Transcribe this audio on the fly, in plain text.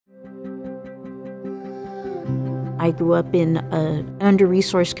I grew up in an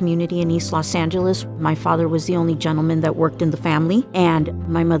under-resourced community in East Los Angeles. My father was the only gentleman that worked in the family, and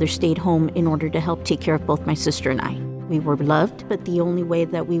my mother stayed home in order to help take care of both my sister and I. We were loved, but the only way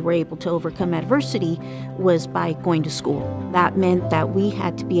that we were able to overcome adversity was by going to school. That meant that we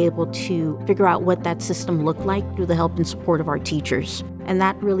had to be able to figure out what that system looked like through the help and support of our teachers. And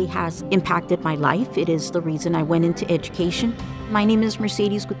that really has impacted my life. It is the reason I went into education. My name is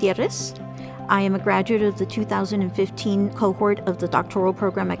Mercedes Gutierrez. I am a graduate of the 2015 cohort of the doctoral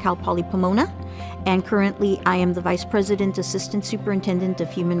program at Cal Poly Pomona, and currently I am the Vice President Assistant Superintendent of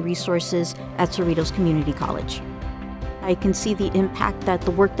Human Resources at Cerritos Community College. I can see the impact that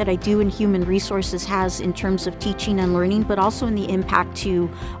the work that I do in human resources has in terms of teaching and learning, but also in the impact to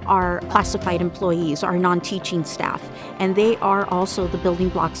our classified employees, our non-teaching staff, and they are also the building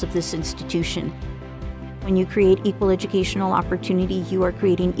blocks of this institution. When you create equal educational opportunity, you are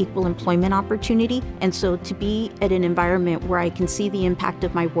creating equal employment opportunity. And so to be at an environment where I can see the impact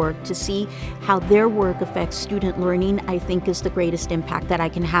of my work, to see how their work affects student learning, I think is the greatest impact that I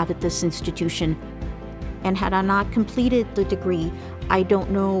can have at this institution. And had I not completed the degree, I don't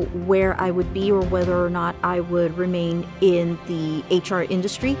know where I would be or whether or not I would remain in the HR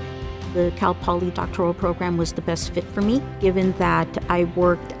industry. The Cal Poly doctoral program was the best fit for me, given that I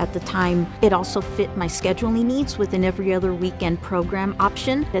worked at the time. It also fit my scheduling needs with an every other weekend program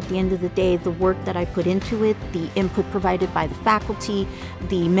option. At the end of the day, the work that I put into it, the input provided by the faculty,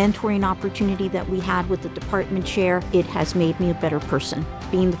 the mentoring opportunity that we had with the department chair, it has made me a better person.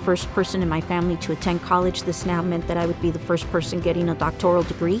 Being the first person in my family to attend college, this now meant that I would be the first person getting a doctoral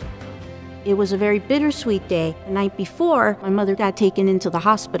degree. It was a very bittersweet day. The night before, my mother got taken into the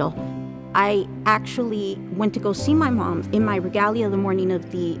hospital. I actually went to go see my mom in my regalia the morning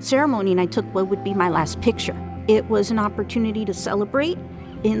of the ceremony, and I took what would be my last picture. It was an opportunity to celebrate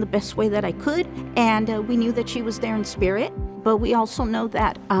in the best way that I could, and we knew that she was there in spirit, but we also know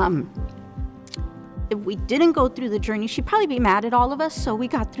that if we didn't go through the journey, she'd probably be mad at all of us, so we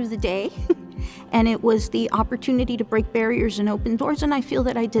got through the day. And it was the opportunity to break barriers and open doors, and I feel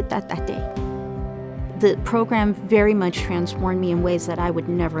that I did that day. The program very much transformed me in ways that I would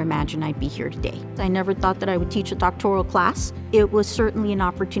never imagine I'd be here today. I never thought that I would teach a doctoral class. It was certainly an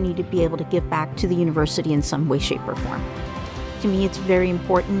opportunity to be able to give back to the university in some way, shape, or form. To me, it's very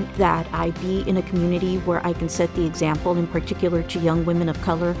important that I be in a community where I can set the example, in particular to young women of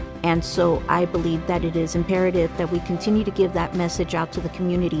color. And so I believe that it is imperative that we continue to give that message out to the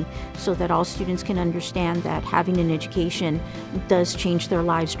community so that all students can understand that having an education does change their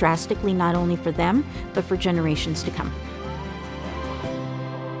lives drastically, not only for them, but for generations to come.